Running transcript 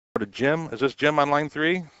to Jim. Is this Jim on line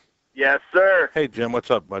 3? Yes, sir. Hey, Jim, what's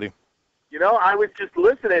up, buddy? You know, I was just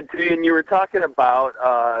listening to you, and you were talking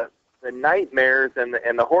about the nightmares and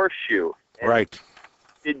the horseshoe. And right.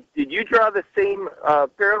 Did you draw the same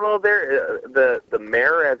parallel there? The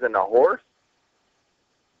mare as in a horse?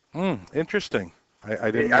 Interesting.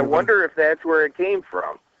 I didn't. I wonder if that's where it came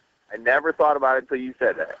from. I never thought about it until you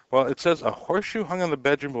said that. Well, it says a horseshoe hung in the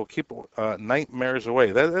bedroom will keep nightmares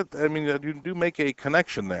away. I mean, you do make a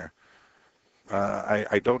connection there.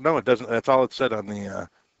 I don't know. It doesn't. That's all it said on the.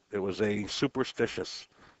 It was a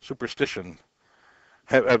superstition.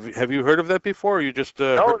 Have you heard of that before? Or you just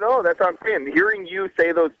No, that's what I'm saying. Hearing you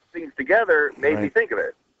say those things together made me think of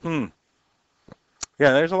it.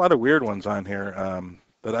 Yeah, there's a lot of weird ones on here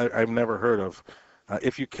that I've never heard of.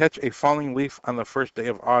 If you catch a falling leaf on the first day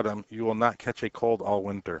of autumn, you will not catch a cold all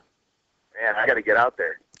winter. Man, I got to get out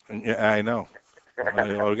there. Yeah, I know.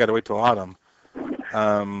 We got to wait till autumn.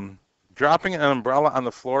 Dropping an umbrella on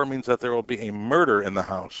the floor means that there will be a murder in the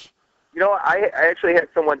house. You know, I actually had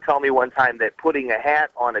someone tell me one time that putting a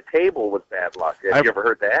hat on a table was bad luck. Have you ever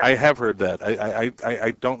heard that? I have heard that.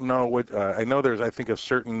 I don't know what. I know there's, I think, a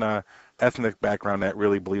certain ethnic background that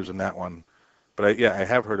really believes in that one. But I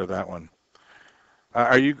have heard of that one.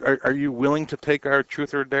 Are you willing to take our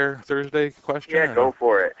Truth or Dare Thursday question? Yeah, go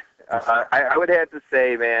for it. I would have to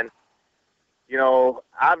say, man, you know,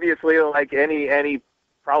 obviously, like any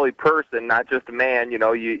probably person, not just a man, you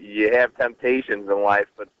know, you have temptations in life,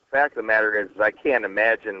 but the fact of the matter is I can't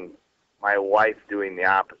imagine my wife doing the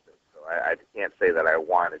opposite. So I can't say that I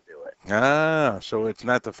want to do it. Ah, so it's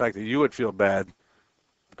not the fact that you would feel bad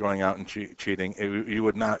going out and cheating. You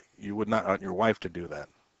would not want your wife to do that.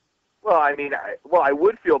 Well, I mean, I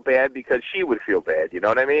would feel bad because she would feel bad. You know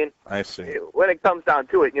what I mean? I see. When it comes down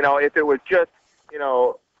to it, you know, if it was just,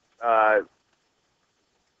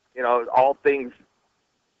 all things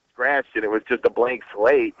scratched and it was just a blank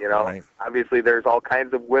slate, you know, right. Obviously there's all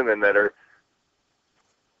kinds of women that are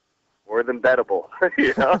more than bettable,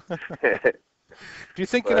 you know? Do you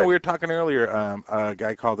think, we were talking earlier, a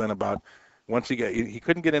guy called in about once he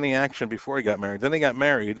couldn't get any action before he got married. Then he got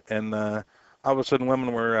married, and all of a sudden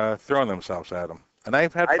women were throwing themselves at him. And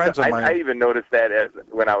I've had friends of mine. I even noticed that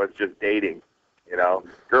when I was just dating, you know.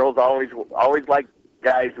 Girls always like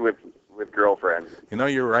guys with girlfriends. You know,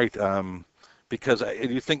 you're right. Because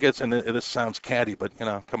you think this sounds catty, but, you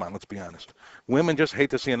know, come on, let's be honest. Women just hate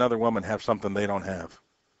to see another woman have something they don't have.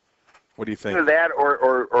 What do you think? Either that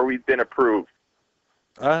or we've been approved.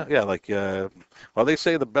 Yeah, well, they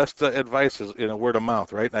say the best advice is, word of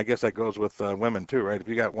mouth, right? And I guess that goes with women too, right? If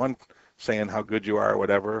you got one saying how good you are or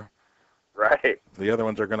whatever, right, the other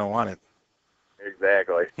ones are going to want it.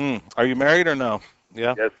 Exactly. Are you married or no?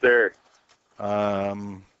 Yeah? Yes, sir.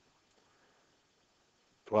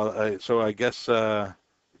 Well, so I guess, do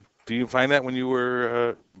you find that when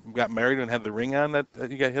you got married and had the ring on that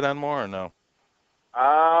you got hit on more or no?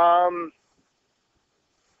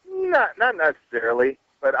 Not necessarily,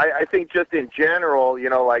 but I think just in general,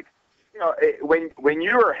 when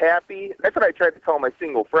you're happy, that's what I try to tell my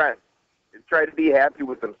single friends, is try to be happy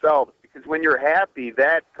with themselves, because when you're happy,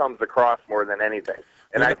 that comes across more than anything.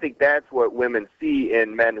 And I think that's what women see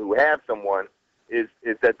in men who have someone, is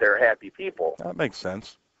that they're happy people. That makes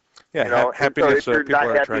sense. Yeah, happiness. So if you're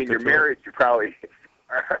not happy in your marriage, you probably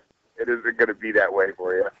it isn't going to be that way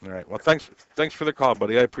for you. All right. Well, thanks for the call,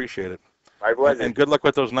 buddy. I appreciate it. My pleasure. And good luck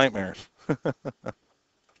with those nightmares.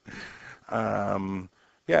 Yeah,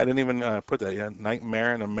 I didn't even put that yet.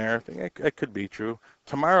 Nightmare and a mare thing. It could be true.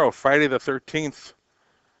 Tomorrow, Friday the 13th.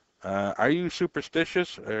 Are you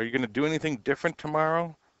superstitious? Are you going to do anything different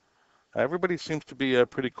tomorrow? Everybody seems to be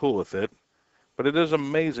pretty cool with it. But it is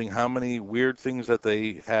amazing how many weird things that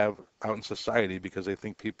they have out in society because they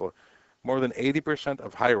think more than 80%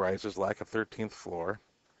 of high-rises lack a 13th floor.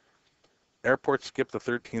 Airports skip the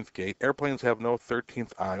 13th gate. Airplanes have no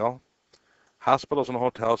 13th aisle. Hospitals and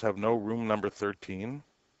hotels have no room number 13.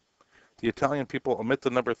 The Italian people omit the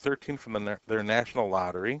number 13 from their national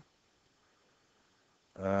lottery.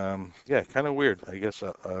 Yeah, kind of weird. I guess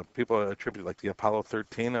people attribute like the Apollo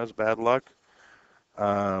 13 as bad luck.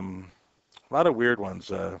 A lot of weird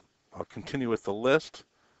ones. I'll continue with the list.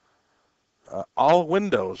 All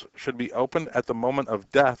windows should be opened at the moment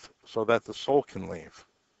of death so that the soul can leave.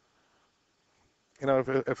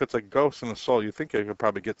 If it's a ghost and a soul, you think you could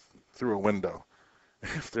probably get through a window.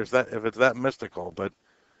 If it's that mystical, but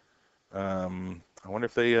I wonder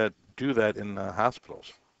if they do that in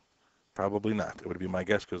hospitals. Probably not. It would be my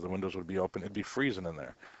guess because the windows would be open. It'd be freezing in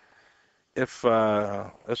there. That's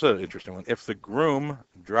an interesting one. If the groom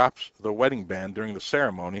drops the wedding band during the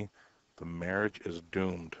ceremony, the marriage is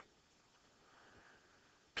doomed.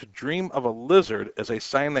 To dream of a lizard is a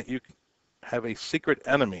sign that you have a secret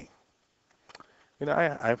enemy. You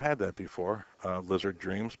know, I've had that before, lizard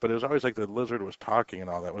dreams, but it was always like the lizard was talking and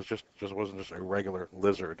all that. It was just wasn't just a regular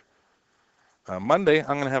lizard. Monday,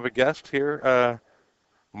 I'm going to have a guest here,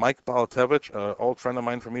 Mike Balatevich, an old friend of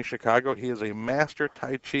mine from East Chicago. He is a master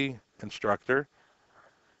Tai Chi instructor,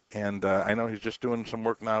 and I know he's just doing some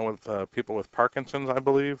work now with people with Parkinson's, I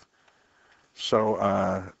believe.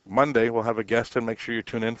 So Monday, we'll have a guest, and make sure you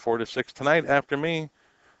tune in 4 to 6 tonight after me.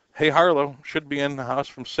 Hey Harlow should be in the house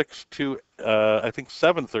from 6 to I think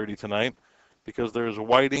 7:30 tonight, because there's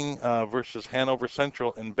Whiting versus Hanover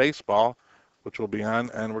Central in baseball, which will be on,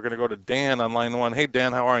 and we're going to go to Dan on line 1. Hey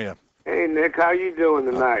Dan, how are you? Hey Nick, how you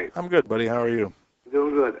doing tonight? I'm good, buddy. How are you?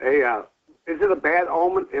 Doing good. Hey, is it a bad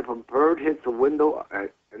omen if a bird hits a window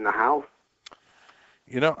in the house?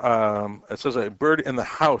 You know, it says a bird in the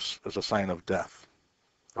house is a sign of death.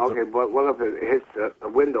 Okay, but what if it hits the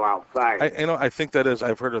window outside? I think that is.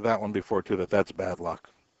 I've heard of that one before too. That's bad luck.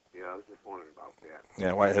 Yeah, I was just wondering about that.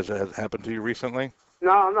 Yeah, why has it happened to you recently?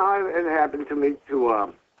 No, it happened to me to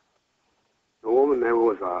a woman that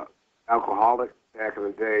was alcoholic back in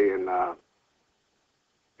the day,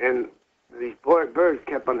 and these birds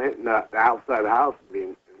kept on hitting the outside of the house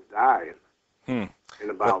and dying. And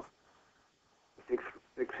about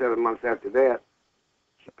 6-7 months after that,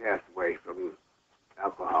 she passed away from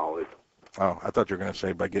alcoholism. Oh, I thought you were going to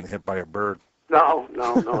say by getting hit by a bird. No,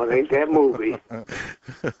 it ain't that movie.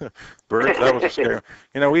 Birds, that was a scary.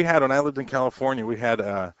 You know, we had, when I lived in California, we had,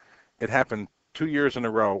 it happened 2 years in a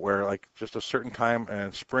row where, like, just a certain time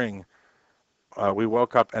in spring, we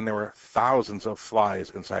woke up and there were thousands of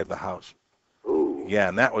flies inside the house. Ooh. Yeah,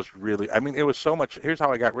 and that was really, I mean, it was so much. Here's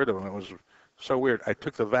how I got rid of them. It was so weird. I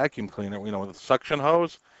took the vacuum cleaner, you know, with the suction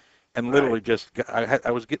hose, and literally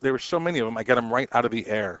there were so many of them, I got them right out of the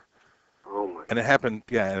air. Oh my. And it happened,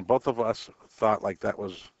 yeah, and both of us thought like that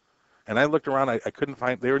was, and I looked around, I couldn't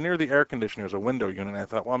find, they were near the air conditioners, a window unit, and I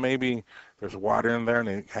thought, well, maybe there's water in there and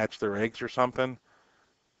they hatched their eggs or something.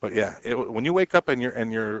 But yeah, when you wake up and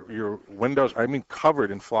your windows, I mean, covered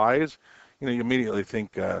in flies, you know, you immediately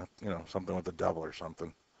think, you know, something with the devil or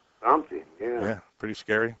something. Something, yeah. Yeah, pretty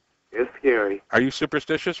scary. It's scary. Are you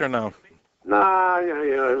superstitious or no? Nah,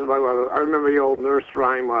 it's like, I remember the old nurse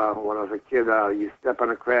rhyme when I was a kid. You step on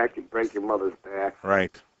a crack, you break your mother's back.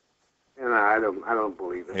 Right. And I don't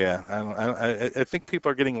believe it. Yeah, I think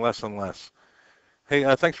people are getting less and less. Hey,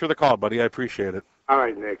 thanks for the call, buddy. I appreciate it. All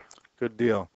right, Nick. Good deal.